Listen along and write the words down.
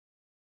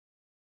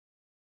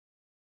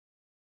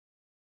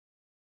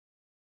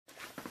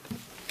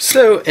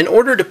So in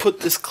order to put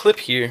this clip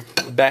here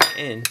back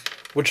in,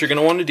 what you're going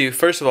to want to do,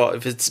 first of all,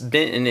 if it's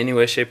bent in any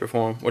way, shape, or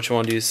form, what you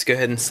want to do is go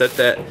ahead and set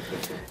that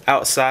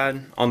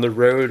outside on the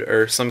road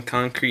or some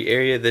concrete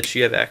area that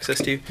you have access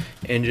to,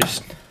 and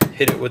just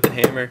hit it with the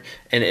hammer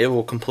and it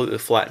will completely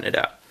flatten it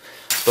out.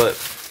 But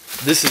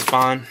this is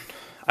fine.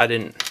 I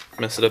didn't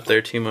mess it up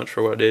there too much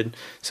for what I did.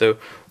 So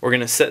we're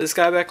going to set this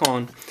guy back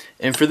on,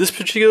 and for this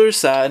particular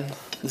side,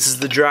 this is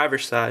the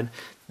driver's side,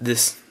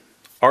 this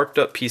arced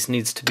up piece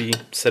needs to be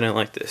set in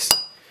like this.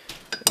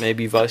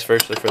 Maybe vice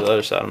versa for the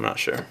other side, I'm not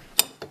sure.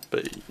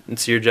 But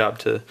it's your job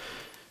to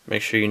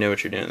make sure you know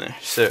what you're doing there.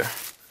 So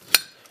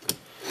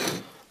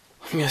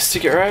I'm going to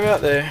stick it right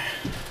about there.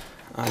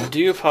 I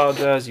do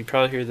apologize, you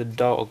probably hear the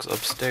dogs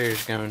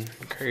upstairs going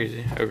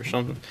crazy over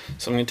something.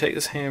 So I'm going to take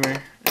this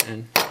hammer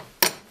and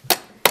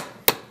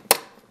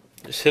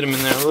just hit them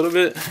in there a little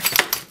bit.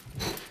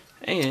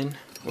 And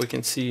we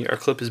can see our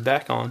clip is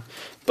back on.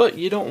 But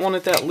you don't want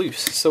it that loose.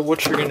 So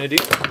what you're going to do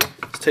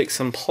is take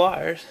some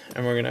pliers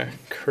and we're going to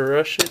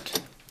crush it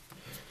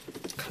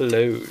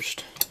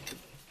closed.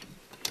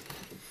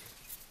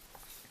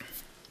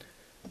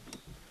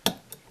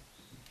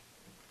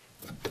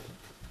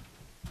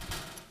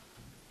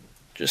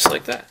 Just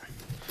like that.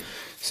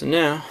 So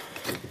now,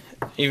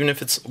 even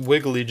if it's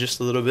wiggly just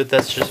a little bit,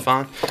 that's just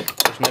fine.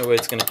 There's no way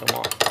it's going to come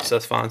off, so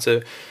that's fine.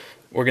 So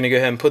we're going to go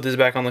ahead and put this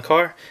back on the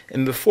car.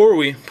 And before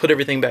we put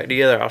everything back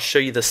together, I'll show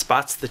you the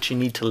spots that you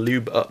need to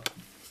lube up.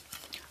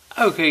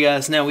 Okay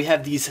guys, now we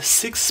have these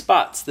 6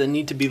 spots that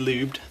need to be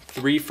lubed,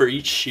 3 for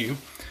each shoe.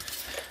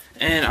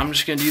 And I'm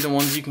just going to do the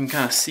ones you can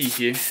kind of see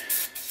here.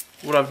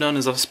 What I've done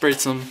is I've sprayed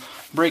some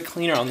brake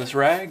cleaner on this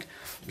rag.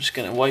 I'm just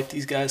going to wipe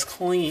these guys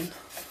clean.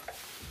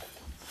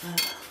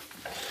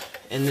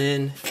 And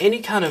then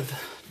any kind of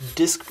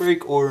disc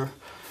brake or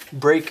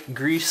brake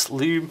grease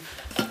lube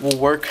will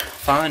work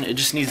fine. It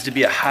just needs to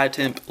be a high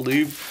temp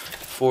lube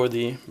for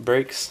the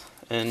brakes,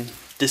 and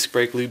disc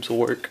brake lubes will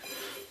work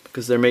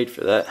because they're made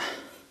for that.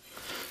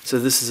 So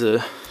this is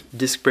a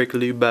disc brake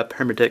lube by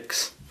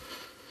Permatex.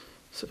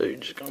 So you're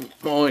just gonna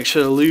want to make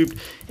sure they're lubed.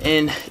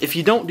 And if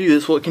you don't do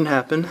this, what can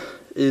happen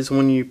is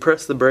when you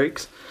press the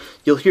brakes,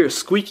 you'll hear a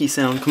squeaky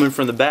sound coming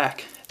from the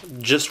back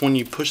just when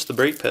you push the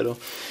brake pedal,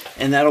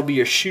 and that'll be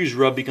your shoes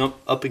rubbing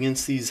up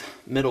against these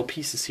metal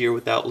pieces here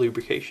without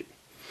lubrication.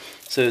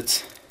 So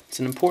it's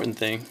an important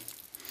thing.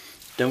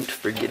 Don't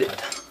forget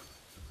it.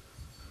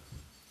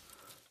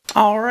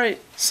 Alright,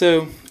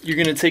 so you're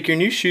going to take your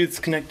new shoe that's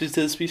connected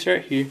to this piece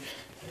right here,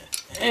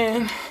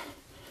 and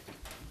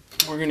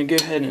we're going to go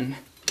ahead and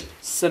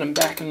set them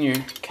back on your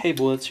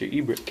cable. That's your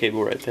e-brake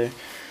cable right there.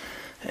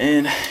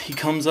 And he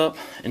comes up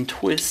and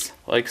twists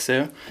like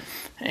so,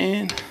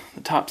 and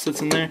the top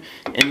sits in there.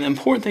 And the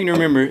important thing to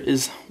remember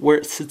is where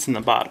it sits in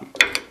the bottom.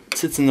 It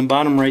sits in the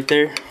bottom right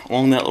there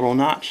along that little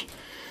notch.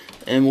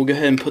 And we'll go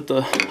ahead and put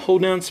the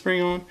hold down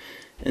spring on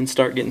and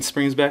start getting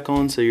springs back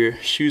on so your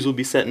shoes will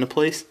be set into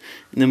place,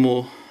 and then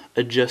we'll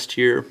adjust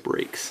your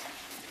brakes.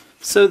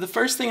 So the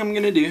first thing I'm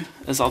going to do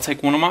is I'll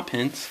take one of my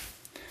pins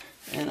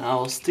and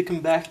I'll stick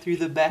him back through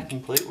the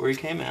backing plate where he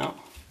came out.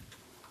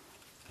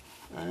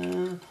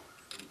 And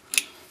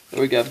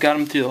there we go, I've got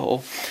him through the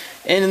hole.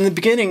 And in the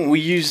beginning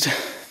we used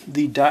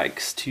the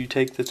dikes to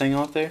take the thing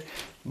off there,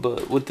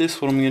 but with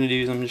this, what I'm going to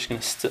do is I'm just going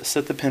to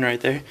set the pin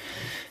right there,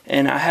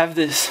 and I have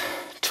this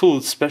tool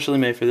specially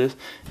made for this,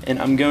 and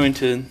I'm going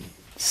to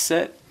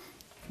set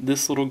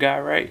this little guy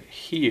right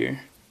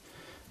here.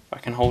 If I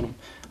can hold him,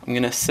 I'm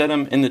going to set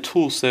him in the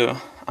tool so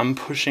I'm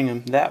pushing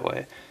him that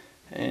way,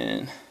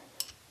 and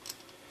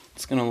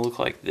it's going to look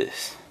like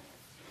this.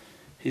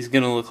 He's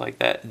going to look like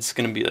that. It's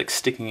going to be like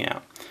sticking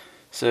out.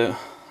 So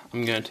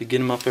I'm going to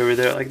get him up over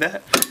there like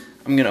that.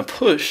 I'm going to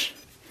push,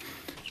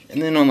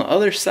 and then on the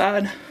other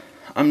side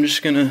I'm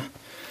just going to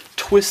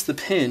twist the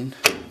pin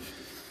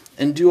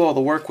and do all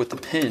the work with the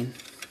pin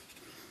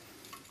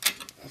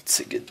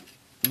to get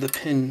the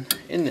pin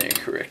in there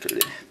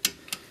correctly.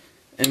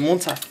 And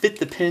once I fit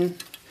the pin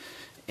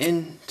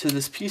into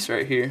this piece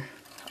right here,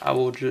 I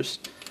will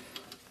just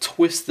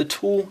twist the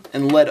tool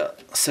and let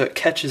up so it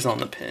catches on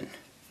the pin.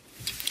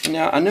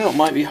 Now I know it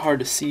might be hard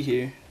to see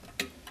here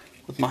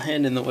with my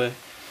hand in the way,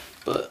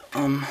 but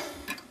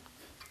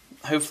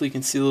hopefully you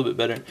can see a little bit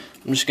better.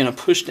 I'm just going to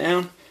push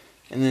down,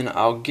 and then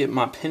I'll get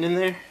my pin in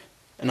there,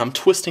 and I'm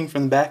twisting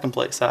from the backing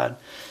plate side,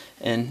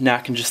 and now I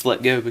can just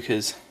let go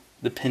because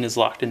the pin is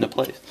locked into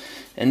place.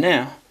 And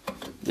now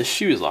the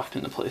shoe is locked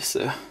into place,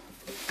 so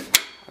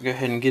I'll go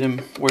ahead and get him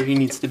where he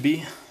needs to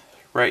be,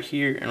 right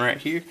here and right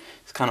here.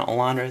 It's kind of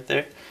aligned right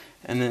there,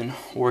 and then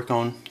work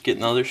on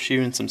getting the other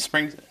shoe and some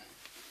springs in.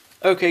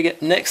 Okay,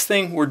 next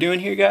thing we're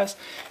doing here, guys,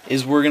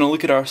 is we're going to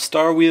look at our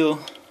star wheel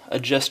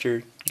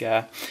adjuster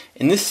guy.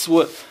 And this is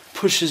what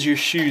pushes your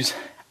shoes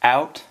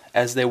out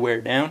as they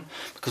wear down,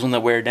 because when they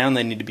wear down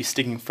they need to be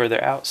sticking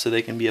further out so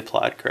they can be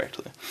applied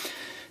correctly.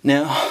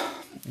 Now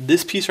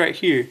this piece right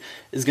here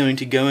is going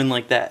to go in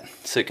like that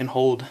so it can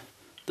hold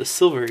the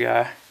silver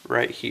guy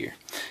right here.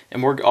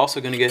 And we're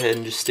also going to go ahead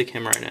and just stick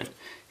him right in.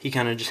 He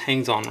kind of just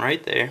hangs on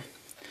right there.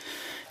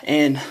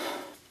 And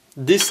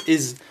this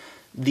is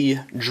the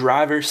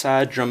driver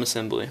side drum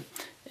assembly.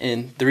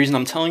 And the reason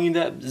I'm telling you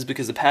that is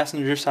because the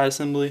passenger side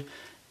assembly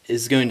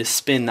is going to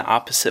spin the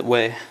opposite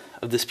way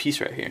of this piece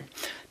right here.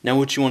 Now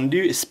what you want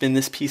to do is spin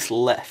this piece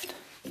left.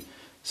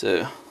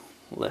 So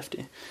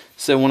lefty.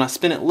 So when I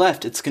spin it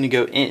left, it's going to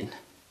go in.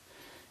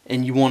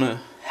 And you want to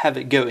have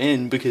it go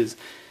in because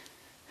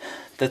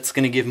that's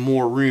going to give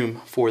more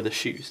room for the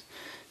shoes.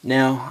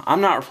 Now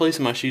I'm not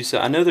replacing my shoes, so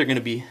I know they're going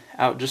to be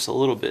out just a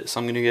little bit. So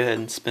I'm going to go ahead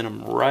and spin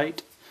them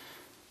right.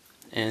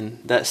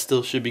 And that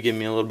still should be giving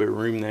me a little bit of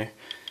room there.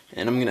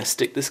 And I'm going to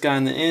stick this guy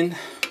in the end.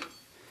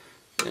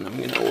 And I'm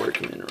going to work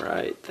him in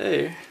right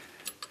there.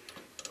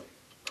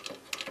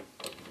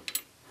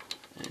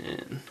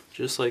 And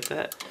just like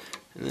that.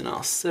 And then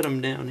I'll set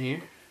him down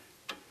here,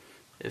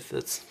 if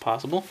that's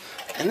possible.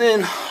 And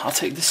then I'll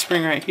take this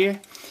spring right here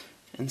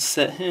and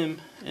set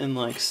him in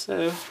like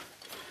so.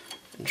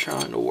 And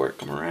trying to work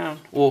him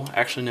around. Well,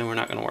 actually no, we're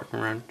not going to work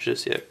him around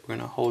just yet. We're going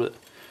to hold it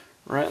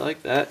right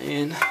like that.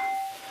 And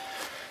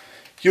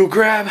you'll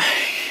grab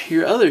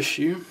your other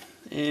shoe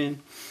and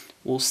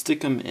we'll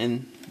stick them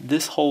in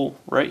this hole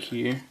right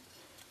here,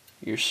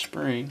 your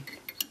spring,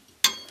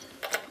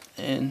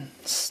 and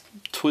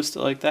twist it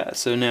like that.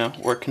 So now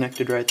we're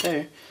connected right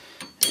there.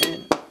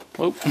 And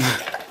whoop,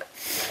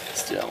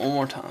 let's do that one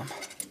more time.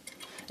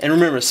 And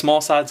remember,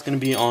 small side's going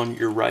to be on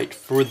your right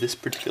for this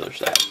particular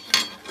side.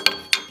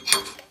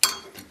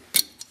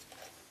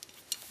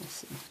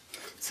 Let's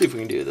see if we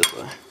can do it this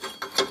way.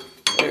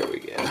 There we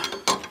go.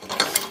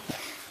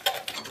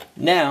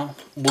 Now,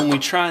 when we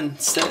try and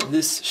set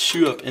this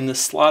shoe up in this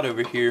slot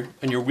over here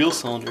in your wheel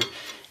cylinder,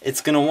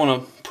 it's going to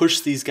want to push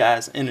these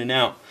guys in and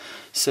out.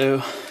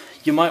 So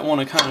you might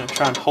want to kind of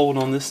try and hold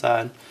on this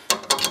side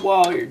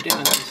while you're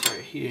doing this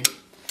right here.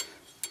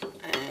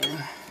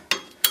 And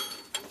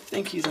I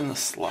think he's in the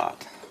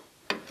slot.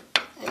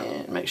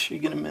 And make sure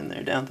you get him in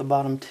there down at the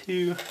bottom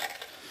too.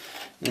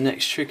 The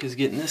next trick is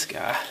getting this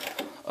guy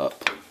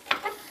up.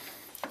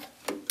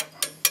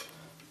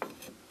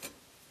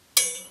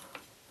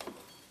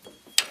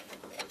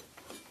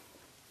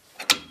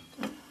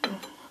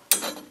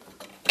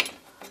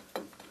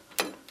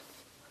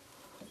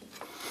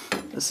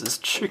 This is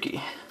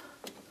tricky.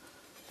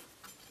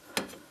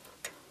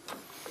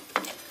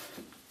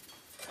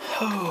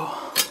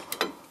 Oh.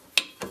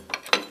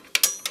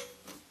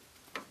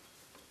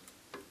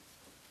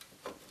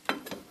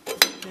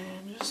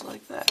 And just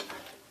like that.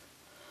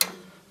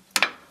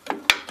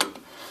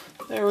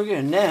 There we go.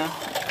 Now,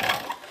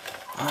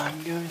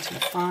 I'm going to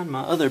find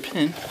my other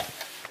pin.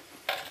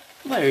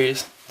 There he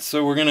is.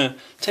 So we're going to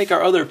take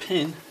our other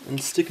pin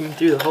and stick him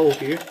through the hole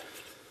here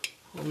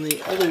on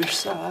the other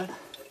side.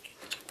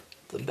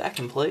 The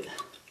backing plate.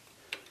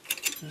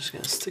 I'm just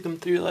going to stick them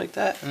through like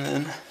that, and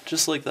then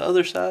just like the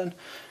other side,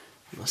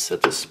 I'm going to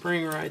set the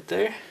spring right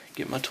there,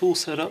 get my tool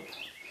set up,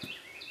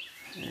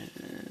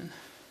 and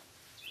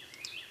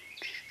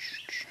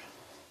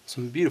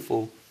some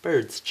beautiful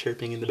birds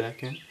chirping in the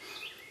background.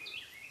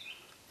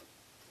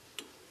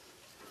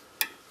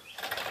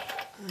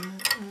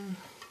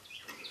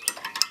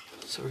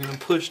 So we're going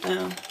to push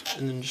down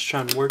and then just try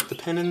and work the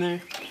pin in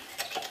there.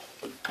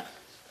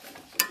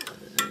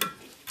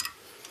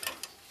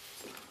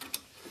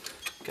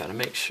 Got to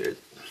make sure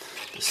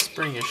the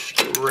spring is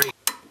straight.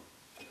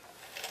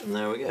 And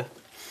there we go.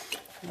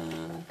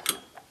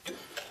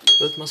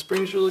 Both my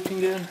springs are looking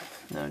good.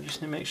 Now I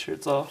just need to make sure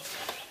it's all,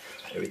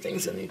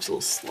 everything's in each little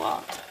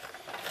slot.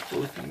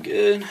 Looking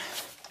good.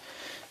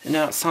 And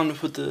now it's time to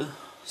put the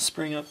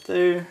spring up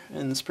there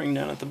and the spring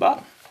down at the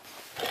bottom.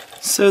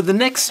 So the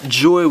next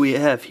joy we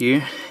have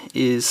here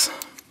is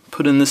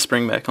putting this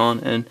spring back on.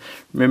 And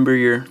remember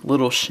your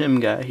little shim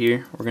guy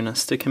here. We're going to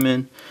stick him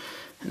in.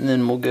 And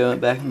then we'll go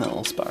back in that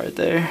little spot right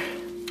there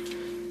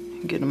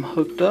and get them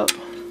hooked up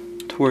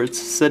to where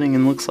it's sitting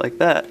and looks like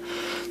that.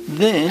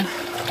 Then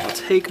I'll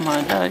take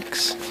my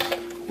dikes,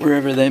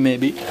 wherever they may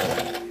be,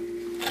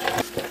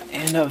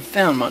 and I've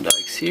found my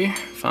dikes here,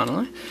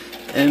 finally.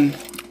 And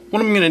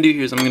what I'm going to do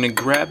here is I'm going to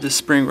grab this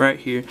spring right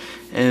here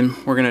and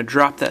we're going to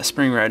drop that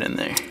spring right in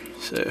there.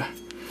 So,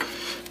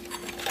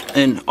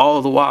 and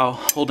all the while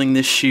holding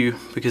this shoe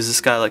because this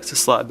guy likes to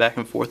slide back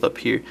and forth up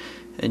here.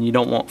 And you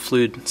don't want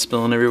fluid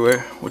spilling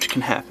everywhere, which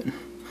can happen.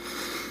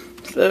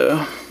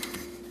 So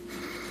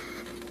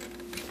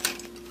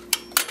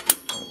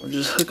we'll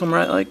just hook them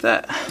right like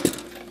that.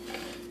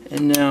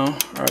 And now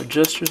our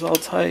adjuster's all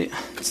tight.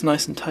 It's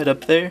nice and tight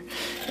up there.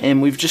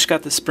 And we've just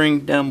got the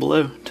spring down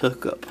below to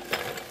hook up.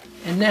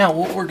 And now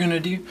what we're gonna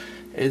do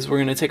is we're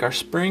gonna take our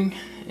spring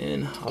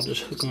and I'll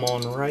just hook them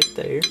on right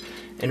there.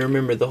 And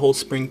remember, the whole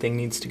spring thing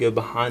needs to go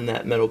behind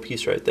that metal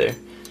piece right there.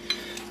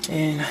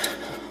 And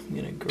I'm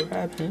gonna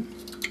grab him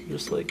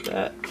just like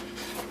that,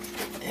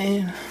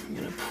 and I'm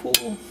gonna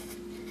pull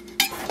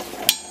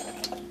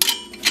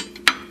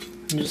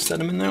and just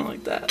set him in there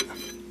like that.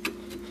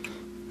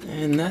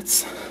 And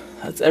that's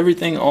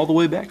everything all the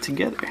way back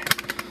together.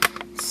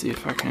 Let's see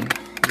if I can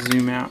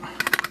zoom out.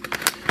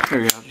 There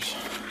we go. I'll just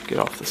get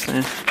off the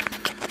stand.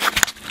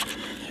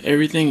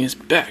 Everything is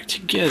back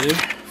together,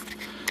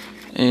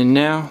 And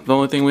now the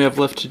only thing we have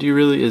left to do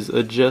really is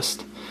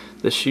adjust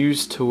the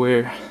shoes to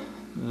where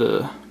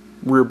the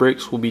rear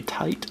brakes will be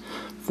tight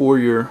for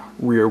your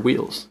rear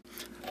wheels.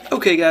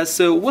 Okay guys,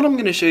 so what I'm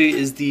going to show you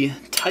is the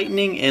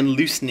tightening and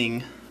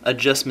loosening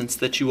adjustments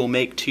that you will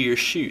make to your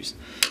shoes.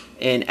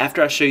 And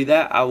after I show you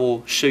that, I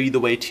will show you the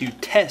way to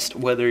test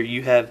whether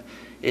you have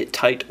it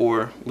tight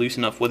or loose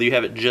enough, whether you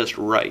have it just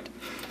right.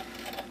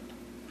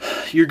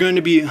 You're going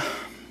to be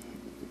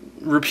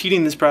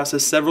repeating this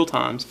process several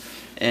times,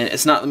 and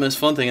it's not the most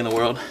fun thing in the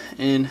world.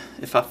 And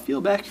if I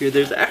feel back here,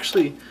 there's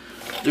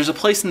a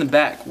place in the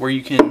back where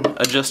you can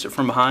adjust it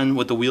from behind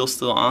with the wheel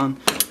still on,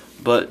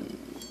 but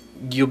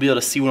you'll be able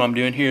to see what I'm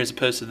doing here as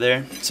opposed to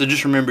there. So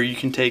just remember, you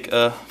can take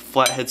a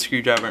flathead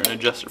screwdriver and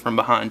adjust it from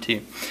behind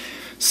too.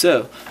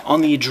 So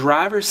on the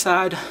driver's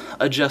side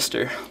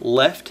adjuster,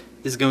 left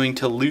is going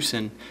to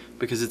loosen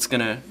because it's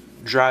going to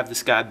drive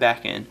this guy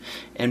back in,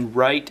 and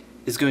right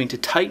is going to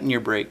tighten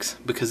your brakes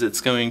because it's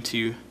going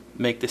to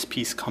make this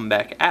piece come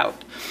back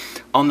out.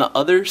 On the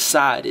other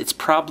side, it's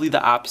probably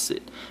the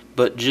opposite,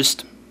 but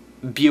just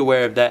be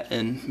aware of that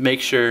and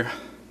make sure,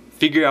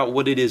 figure out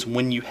what it is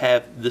when you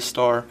have the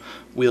star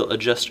wheel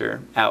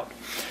adjuster out.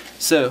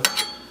 So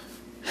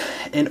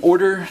in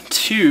order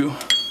to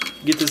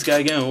get this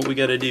guy going, what we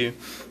got to do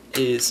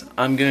is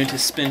I'm going to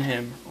spin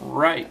him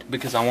right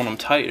because I want him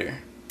tighter.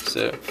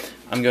 So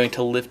I'm going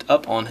to lift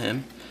up on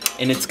him,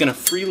 and it's going to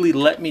freely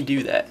let me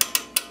do that.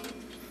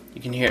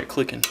 You can hear it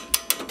clicking.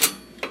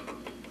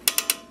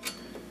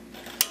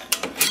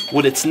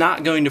 What it's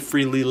not going to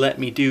freely let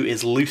me do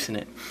is loosen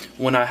it.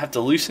 When I have to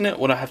loosen it,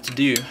 what I have to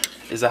do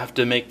is I have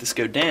to make this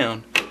go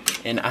down,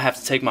 and I have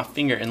to take my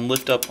finger and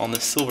lift up on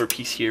this silver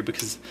piece here,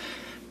 because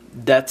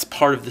that's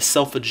part of the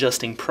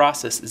self-adjusting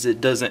process. Is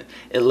it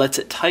lets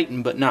it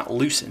tighten but not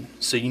loosen.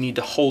 So you need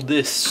to hold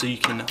this so you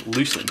can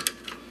loosen.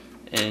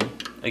 And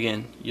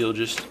again, you'll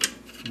just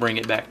bring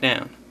it back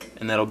down,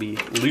 and that'll be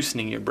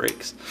loosening your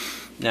brakes.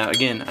 Now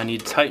again, I need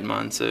to tighten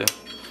mine, so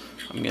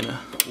I'm gonna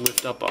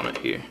lift up on it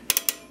here.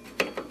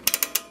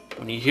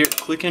 When you hear it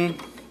clicking,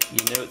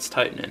 you know it's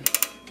tightening.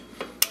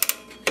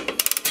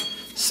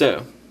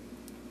 So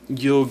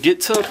you'll get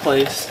to a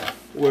place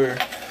where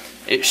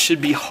it should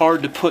be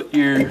hard to put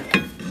your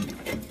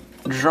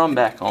drum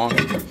back on,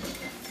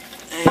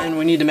 and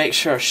we need to make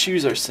sure our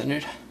shoes are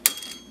centered.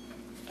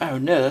 Oh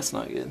no, that's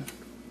not good.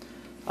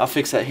 I'll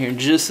fix that here in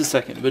just a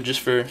second, but just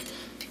for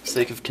the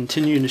sake of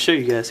continuing to show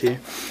you guys here,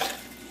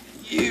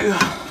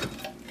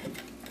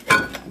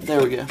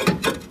 there we go.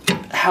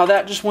 How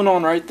that just went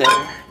on right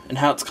there and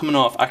how it's coming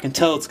off, I can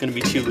tell it's going to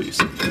be too loose.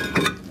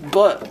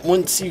 But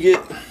once you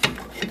get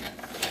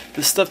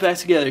the stuff back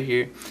together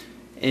here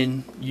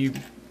and you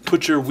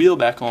put your wheel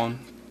back on,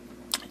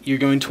 you're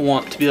going to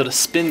want to be able to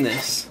spin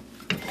this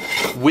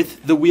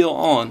with the wheel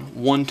on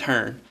one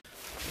turn.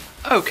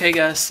 Okay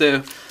guys,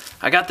 so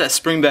I got that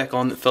spring back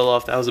on that fell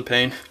off. That was a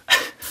pain.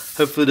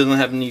 Hopefully it doesn't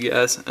happen to you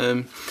guys.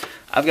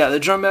 I've got the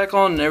drum back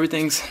on and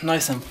everything's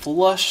nice and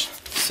flush.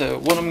 So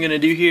what I'm going to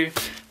do here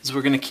is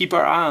we're going to keep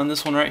our eye on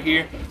this one right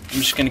here. I'm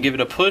just going to give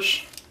it a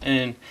push,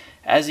 and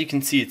as you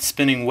can see, it's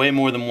spinning way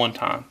more than one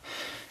time.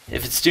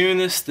 If it's doing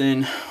this,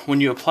 then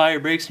when you apply your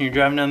brakes and you're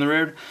driving down the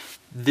road,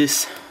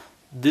 this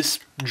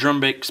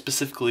drum brake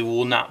specifically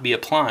will not be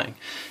applying.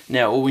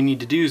 Now what we need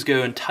to do is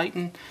go and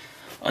tighten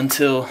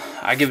until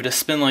I give it a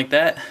spin like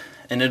that,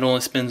 and it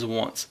only spins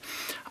once.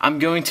 I'm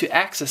going to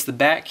access the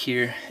back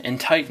here and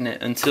tighten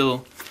it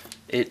until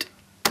it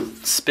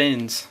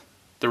spins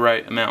the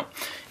right amount.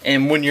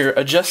 And when you're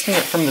adjusting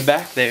it from the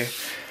back there,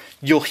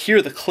 you'll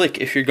hear the click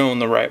if you're going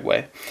the right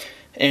way.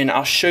 And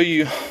I'll show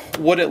you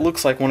what it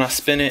looks like when I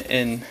spin it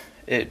and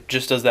it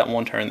just does that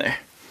one turn there.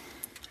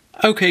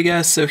 Okay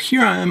guys, so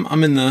here I am.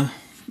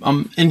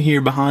 I'm in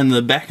here behind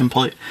the backing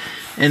plate,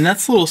 and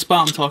that's the little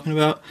spot I'm talking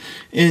about.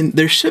 And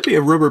there should be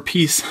a rubber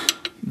piece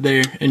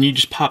there, and you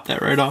just pop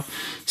that right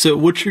off. So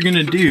what you're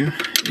gonna do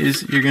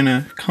is you're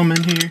gonna come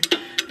in here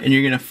and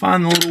you're gonna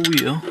find the little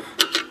wheel.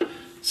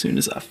 As soon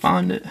as I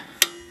find it,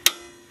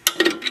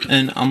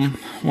 and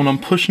when I'm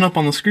pushing up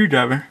on the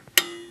screwdriver,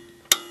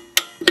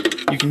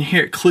 you can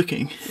hear it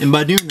clicking, and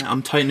by doing that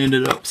I'm tightening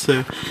it up.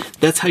 So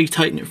that's how you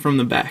tighten it from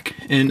the back.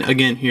 And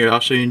again, here I'll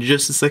show you in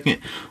just a second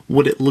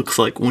what it looks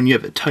like when you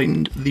have it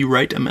tightened the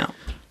right amount.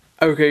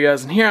 Okay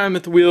guys, and here I'm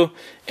at the wheel,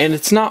 and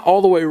it's not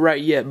all the way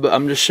right yet, but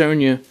I'm just showing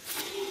you.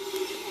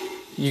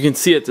 You can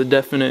see it's a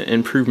definite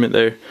improvement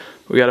there.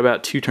 We got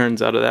about 2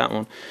 turns out of that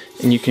one,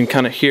 and you can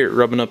kind of hear it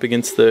rubbing up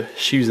against the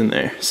shoes in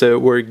there. So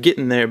we're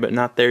getting there, but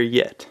not there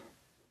yet.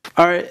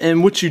 Alright,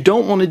 and what you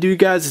don't want to do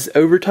guys is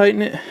over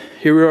tighten it.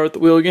 Here we are at the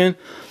wheel again.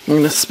 I'm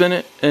going to spin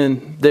it,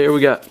 and there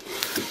we got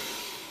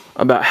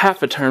about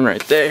half a turn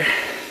right there.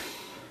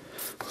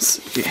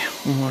 Let's see,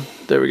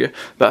 there we go.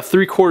 About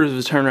 3/4 of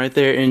a turn right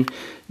there, and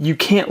you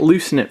can't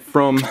loosen it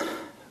from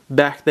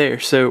back there.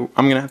 So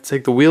I'm going to have to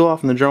take the wheel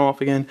off and the drum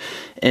off again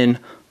and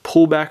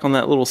pull back on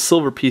that little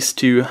silver piece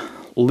to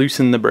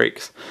loosen the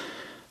brakes.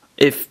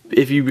 If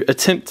you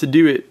attempt to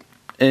do it,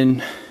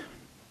 and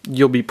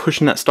you'll be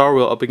pushing that star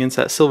wheel up against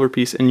that silver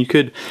piece, and you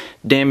could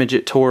damage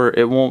it to where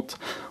it won't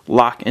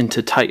lock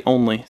into tight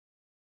only.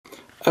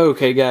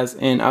 Okay guys,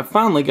 and I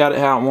finally got it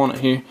how I want it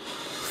here.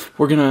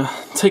 We're gonna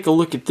take a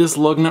look at this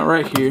lug nut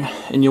right here,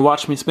 and you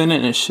watch me spin it,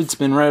 and it should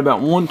spin right about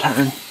 1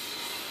 turn.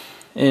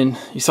 And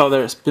you saw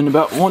there, it spin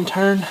about 1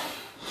 turn,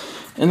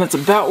 and that's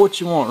about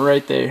what you want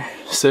right there.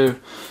 So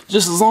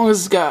just as long as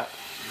it's got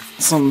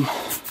some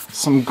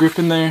grip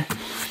in there,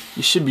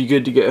 you should be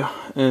good to go.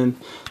 And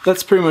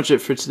that's pretty much it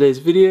for today's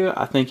video.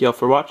 I thank y'all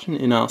for watching,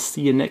 and I'll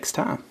see you next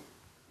time.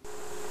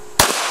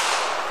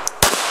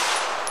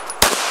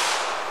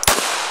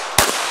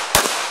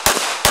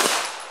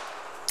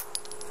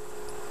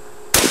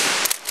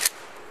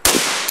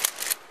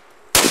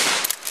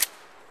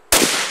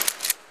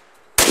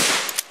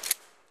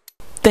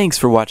 Thanks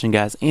for watching,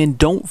 guys, and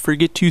don't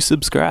forget to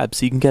subscribe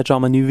so you can catch all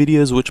my new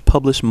videos, which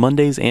publish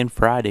Mondays and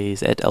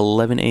Fridays at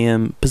 11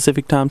 a.m.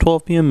 Pacific Time,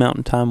 12 p.m.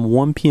 Mountain Time,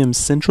 1 p.m.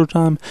 Central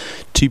Time,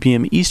 2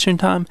 p.m. Eastern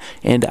Time,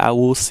 and I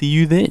will see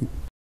you then.